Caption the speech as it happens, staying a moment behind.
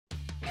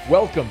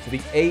Welcome to the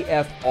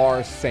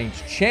AFR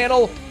Saints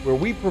channel, where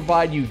we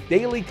provide you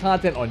daily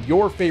content on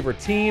your favorite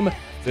team,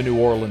 the New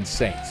Orleans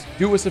Saints.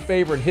 Do us a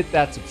favor and hit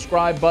that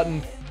subscribe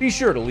button. Be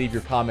sure to leave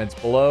your comments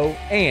below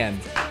and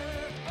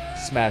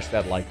smash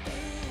that like button.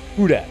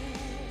 Who dat?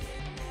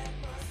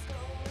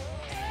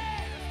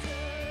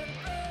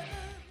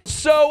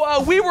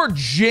 So we were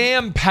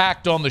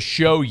jam-packed on the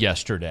show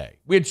yesterday.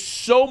 We had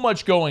so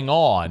much going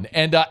on,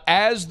 and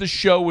as the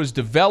show was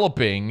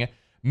developing,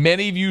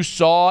 many of you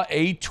saw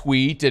a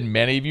tweet, and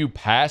many of you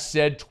passed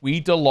said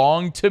tweet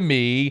along to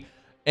me,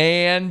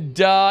 and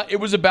it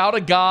was about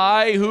a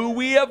guy who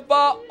we have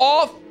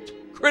oft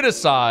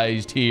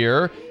criticized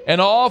here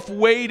and oft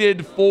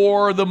waited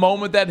for the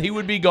moment that he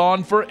would be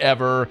gone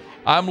forever.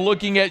 I'm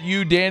looking at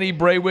you, Danny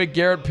Braywick,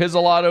 Garrett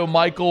Pizzolato,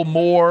 Michael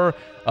Moore,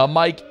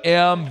 Mike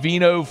M.,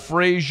 Vino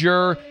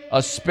Frazier,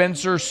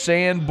 Spencer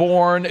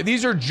Sanborn.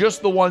 These are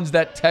just the ones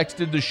that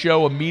texted the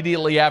show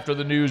immediately after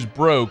the news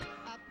broke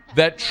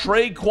that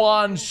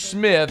Tre'Quan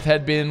Smith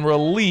had been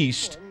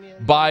released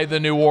by the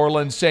New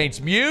Orleans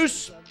Saints.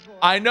 Muse,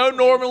 I know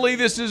normally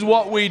this is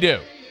what we do.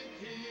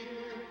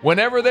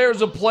 Whenever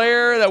there's a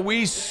player that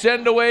we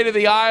send away to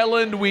the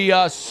island, we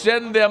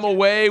send them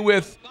away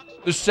with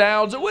the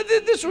sounds.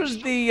 This was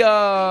the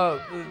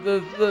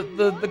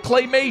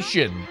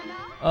claymation.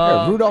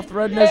 Rudolph the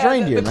Red-Nosed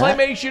Reindeer. The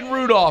claymation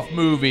Rudolph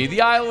movie,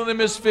 The Island of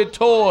Misfit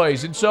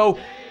Toys. And so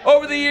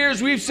over the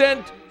years, we've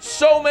sent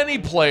so many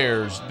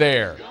players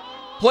there.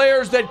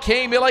 Players that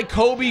came in like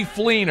Kobe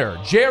Fleener,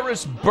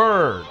 Jarris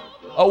Bird,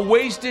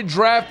 wasted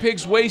draft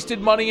picks, wasted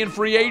money in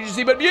free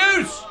agency. But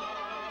Muse,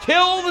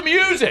 kill the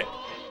music.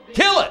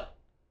 Kill it.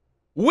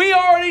 We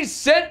already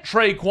sent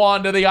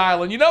Tre'Quan to the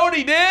island. You know what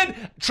he did?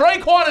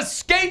 Tre'Quan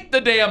escaped the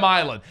damn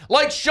island.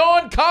 Like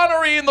Sean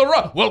Connery in The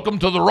Rock. Welcome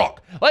to The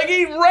Rock. Like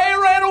he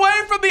ran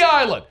away from the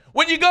island.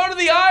 When you go to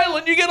the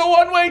island, you get a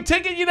one-way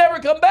ticket. You never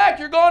come back.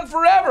 You're gone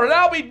forever. And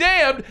I'll be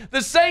damned,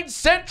 the Saints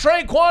sent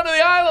Tre'Quan to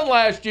the island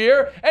last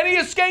year, and he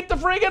escaped the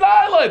freaking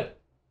island.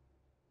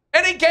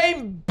 And he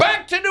came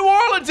back to New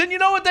Orleans, and you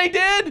know what they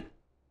did?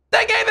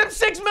 They gave him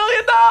 $6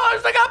 million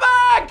to come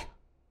back.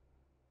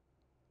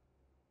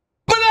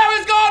 But now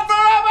he's gone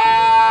forever!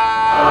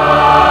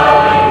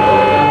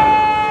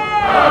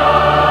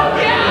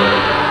 Yeah!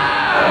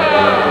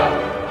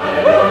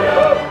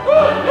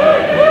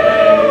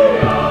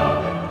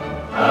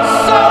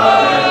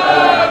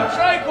 Salute,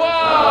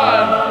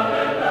 Tre'Quan!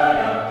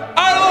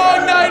 Our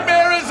long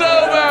nightmare is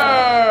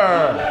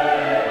over!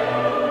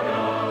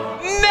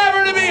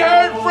 Never to be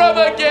heard from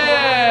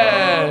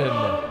again!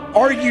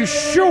 Are you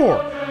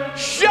sure?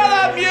 Shut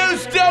up,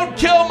 Muse! Don't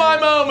kill my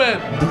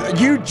moment!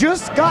 You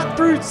just got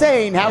through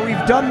saying how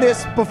we've done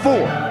this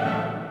before.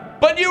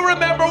 But you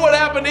remember what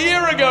happened a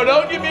year ago,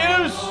 don't you,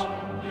 Muse?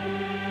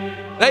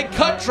 They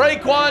cut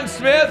Tre'Quan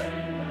Smith.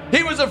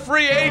 He was a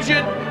free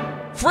agent,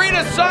 free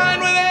to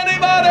sign with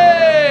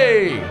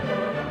anybody.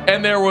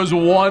 And there was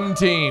one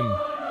team,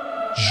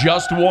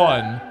 just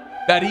one,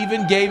 that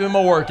even gave him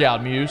a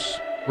workout, Muse.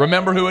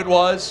 Remember who it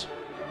was?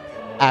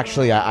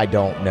 Actually, I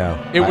don't know.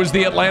 It was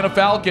the Atlanta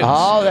Falcons.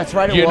 Oh, that's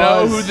right, it was. You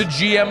know who the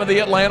GM of the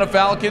Atlanta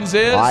Falcons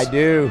is? I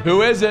do.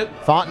 Who is it?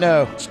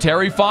 Fontenot. It's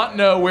Terry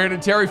Fontenot. Where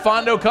did Terry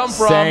Fontenot come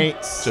from?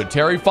 Saints. So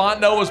Terry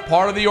Fontenot was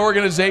part of the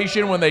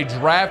organization when they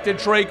drafted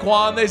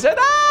Tre'Quan. They said,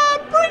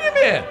 bring him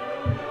in.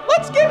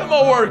 Let's give him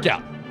a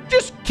workout.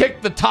 Just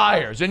kick the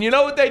tires. And you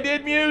know what they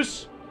did,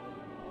 Muse?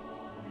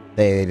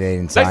 They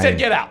didn't sign him. They said,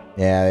 get out.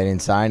 Yeah, they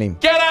didn't sign him.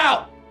 Get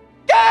out.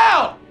 Get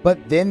out.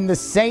 But then the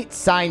Saints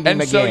signed him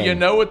again. And so again. you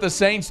know what the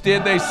Saints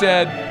did? They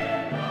said,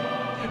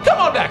 come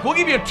on back. We'll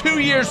give you a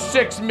 2-year,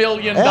 $6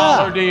 million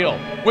deal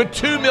with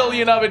 $2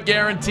 million of it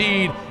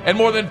guaranteed and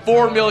more than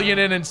 $4 million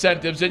in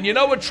incentives. And you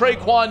know what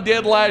Tre'Quan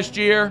did last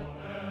year?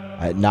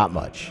 Not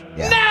much.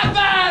 Yeah.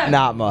 Nothing.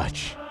 Not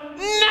much.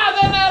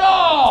 Nothing at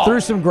all. Threw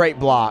some great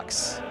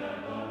blocks.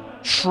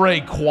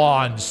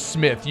 Tre'Quan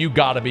Smith, you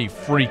got to be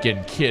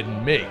freaking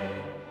kidding me.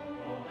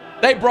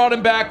 They brought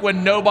him back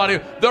when nobody,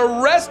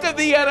 the rest of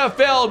the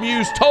NFL,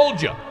 Muse,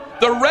 told you.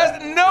 The rest,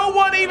 no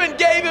one even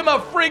gave him a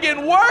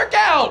friggin'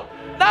 workout.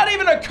 Not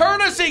even a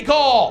courtesy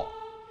call.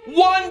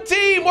 One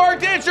team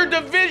worked against your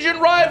division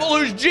rival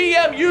whose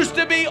GM used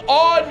to be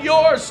on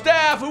your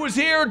staff, who was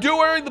here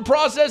during the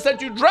process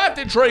that you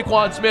drafted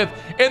Tre'Quan Smith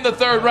in the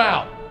 3rd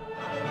round.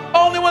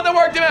 Only one that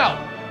worked him out.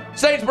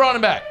 Saints brought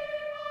him back.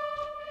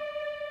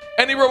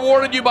 And he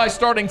rewarded you by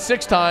starting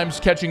 6 times,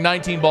 catching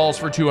 19 balls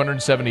for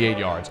 278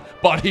 yards.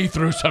 But he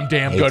threw some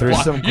damn good blocks. He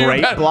threw some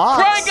great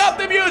blocks. Crank up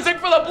the music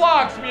for the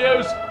blocks,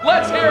 Muse.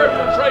 Let's hear it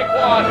from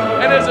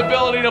Tre'Quan and his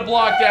ability to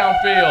block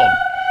downfield.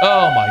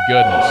 Oh, my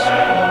goodness.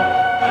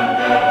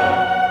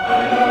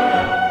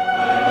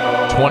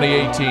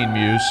 2018,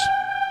 Muse.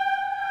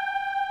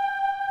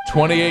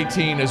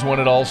 2018 is when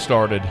it all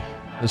started.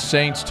 The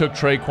Saints took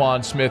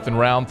Tre'Quan Smith in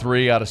round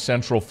 3 out of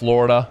Central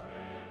Florida.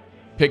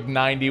 Picked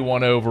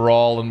 91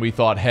 overall, and we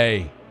thought,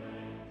 hey,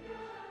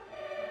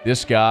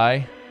 this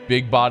guy,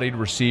 big-bodied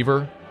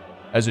receiver,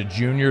 as a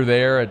junior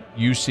there at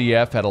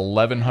UCF, had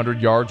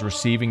 1,100 yards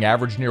receiving,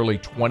 averaged nearly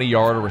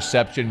 20-yard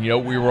reception. You know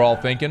what we were all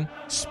thinking?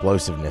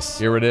 Explosiveness.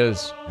 Here it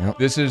is. Yep.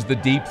 This is the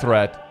deep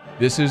threat.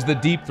 This is the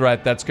deep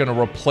threat that's going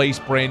to replace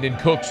Brandon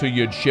Cooks, who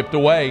you'd shipped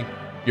away.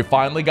 You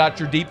finally got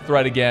your deep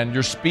threat again,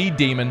 your speed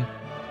demon.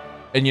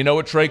 And you know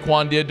what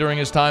Tre'Quan did during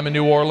his time in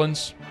New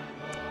Orleans?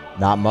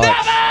 Not much.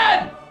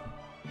 Devin!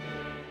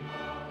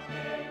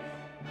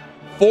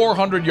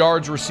 400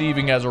 yards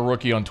receiving as a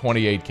rookie on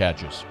 28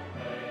 catches.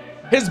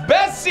 His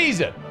best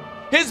season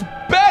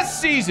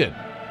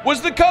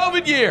was the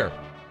COVID year.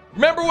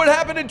 Remember what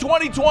happened in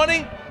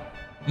 2020?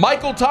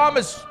 Michael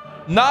Thomas,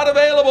 not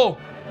available,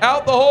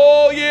 out the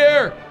whole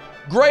year.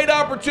 Great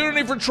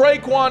opportunity for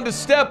Tre'Quan to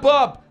step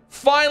up,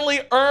 finally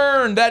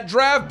earn that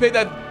draft pick,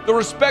 the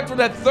respect for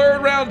that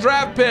third-round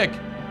draft pick.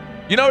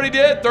 You know what he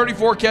did?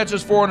 34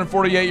 catches,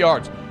 448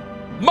 yards.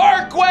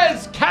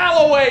 Marquez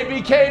Callaway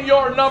became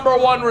your number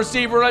one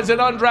receiver as an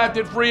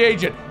undrafted free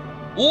agent.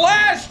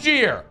 Last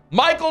year,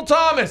 Michael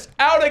Thomas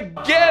out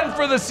again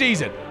for the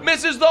season.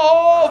 Misses the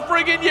whole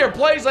friggin' year.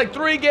 Plays like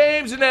 3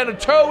 games and then a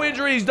toe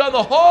injury. He's done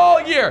the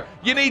whole year.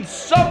 You need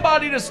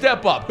somebody to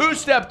step up. Who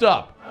stepped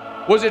up?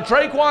 Was it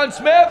Tre'Quan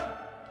Smith?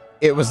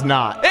 It was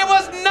not. It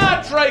was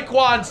not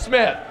Tre'Quan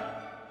Smith.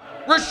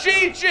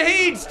 Rashid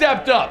Shaheed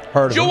stepped up.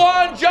 Heard of him.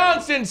 Juwan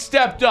Johnson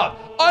stepped up.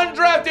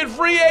 Undrafted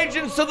free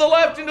agents to the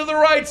left and to the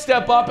right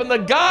step up. And the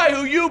guy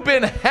who you've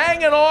been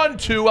hanging on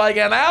to like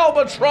an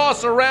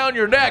albatross around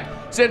your neck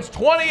since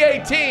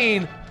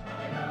 2018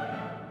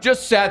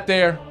 just sat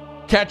there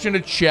catching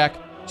a check.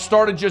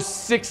 Started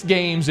just 6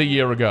 games a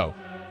year ago.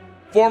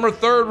 Former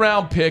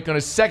third-round pick on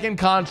his second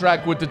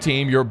contract with the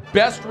team. Your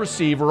best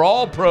receiver,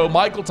 all-pro,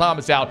 Michael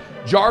Thomas out.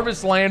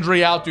 Jarvis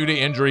Landry out due to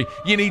injury.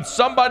 You need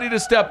somebody to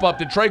step up.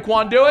 Did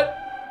Tre'Quan do it?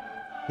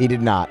 He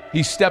did not.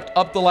 He stepped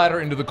up the ladder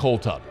into the coal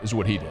tub is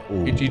what he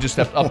did. He just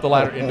stepped up the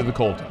ladder into the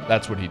coal tub.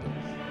 That's what he did.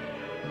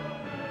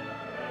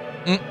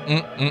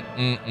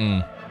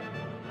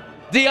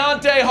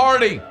 Deontay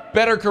Hardy,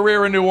 better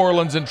career in New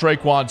Orleans than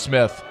Tre'Quan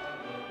Smith.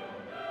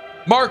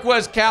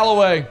 Marquez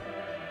Callaway,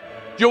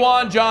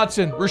 Juwan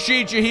Johnson,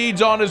 Rashid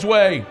Shaheed's on his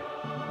way.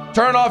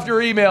 Turn off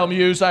your email,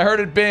 Muse. I heard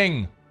it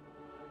bing.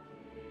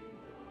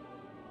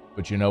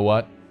 But you know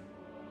what?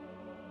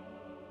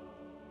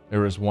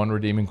 There is one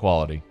redeeming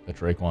quality that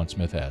Tre'Quan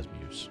Smith has,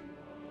 Muse.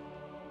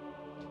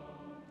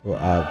 Well,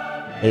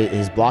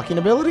 his blocking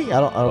ability?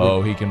 I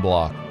don't. He can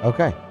block.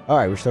 Okay. All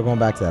right. We're still going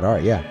back to that. All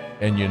right. Yeah.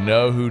 And you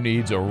know who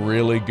needs a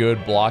really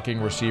good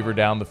blocking receiver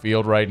down the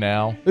field right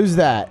now? Who's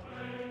that?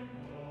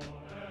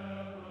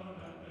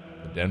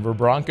 The Denver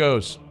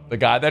Broncos. The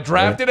guy that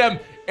drafted him.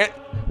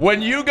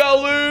 When you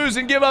go lose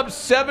and give up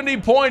 70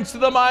 points to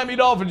the Miami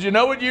Dolphins, you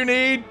know what you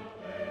need?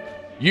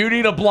 You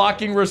need a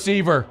blocking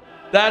receiver.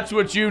 That's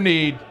what you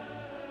need.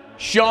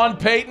 Sean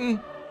Payton,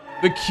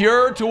 the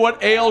cure to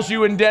what ails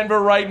you in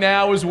Denver right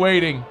now is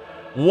waiting.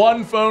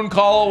 One phone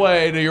call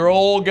away to your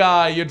old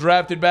guy you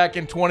drafted back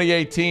in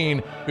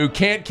 2018 who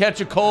can't catch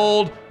a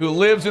cold, who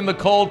lives in the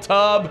cold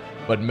tub,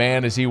 but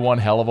man, is he one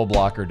hell of a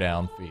blocker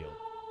downfield.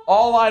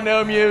 All I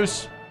know,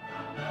 Muse,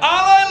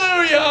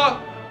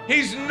 hallelujah,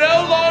 he's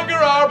no longer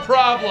our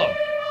problem.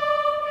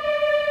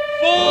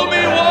 Fool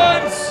me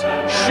once,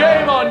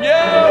 shame on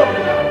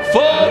you.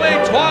 Fool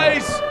me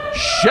twice,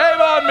 shame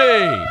on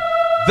me.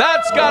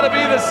 That's got to be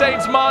the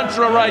Saints'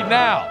 mantra right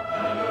now.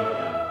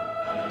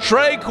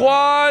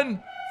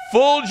 Tre'Quan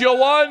fooled you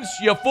once,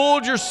 you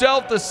fooled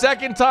yourself the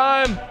second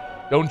time.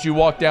 Don't you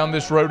walk down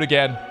this road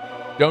again.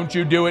 Don't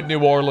you do it,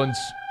 New Orleans.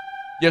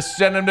 You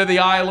sent him to the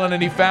island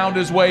and he found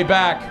his way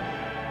back.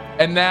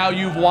 And now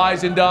you've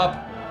wisened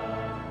up.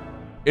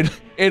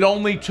 It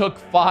only took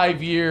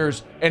 5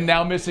 years and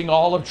now missing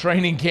all of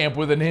training camp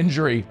with an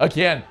injury.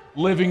 Again,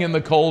 living in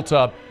the cold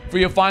tub. For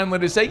you finally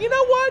to say, you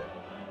know what?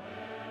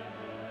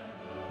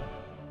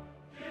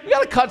 We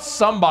got to cut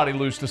somebody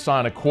loose to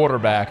sign a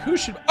quarterback. Who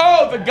should?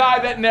 Oh, the guy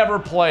that never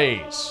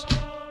plays.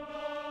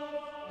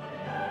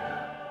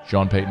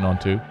 Sean Payton on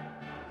 2.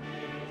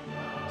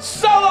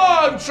 So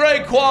long,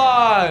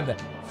 Tre'Quan.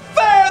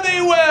 Fare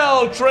thee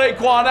well,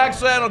 Tre'Quan.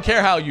 Actually, I don't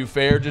care how you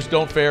fare. Just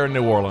don't fare in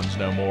New Orleans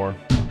no more.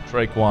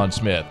 Tre'Quan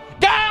Smith.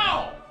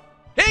 Go!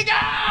 He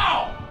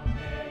go!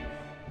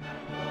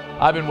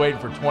 I've been waiting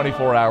for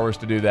 24 hours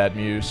to do that,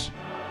 Muse.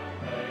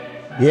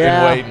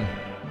 Yeah. Been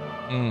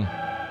waiting.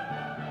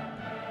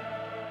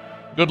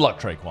 Good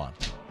luck, Tre'Quan.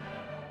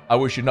 I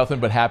wish you nothing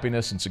but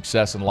happiness and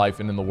success in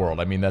life and in the world.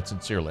 I mean that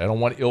sincerely. I don't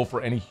want ill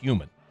for any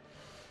human.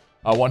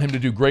 I want him to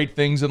do great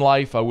things in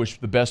life. I wish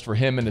the best for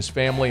him and his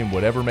family and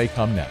whatever may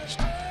come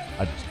next.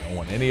 I just don't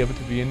want any of it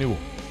to be in New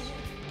Orleans.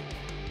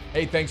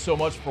 Hey, thanks so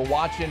much for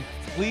watching.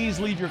 Please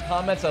leave your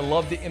comments. I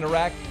love to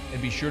interact.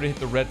 And be sure to hit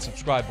the red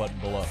subscribe button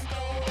below.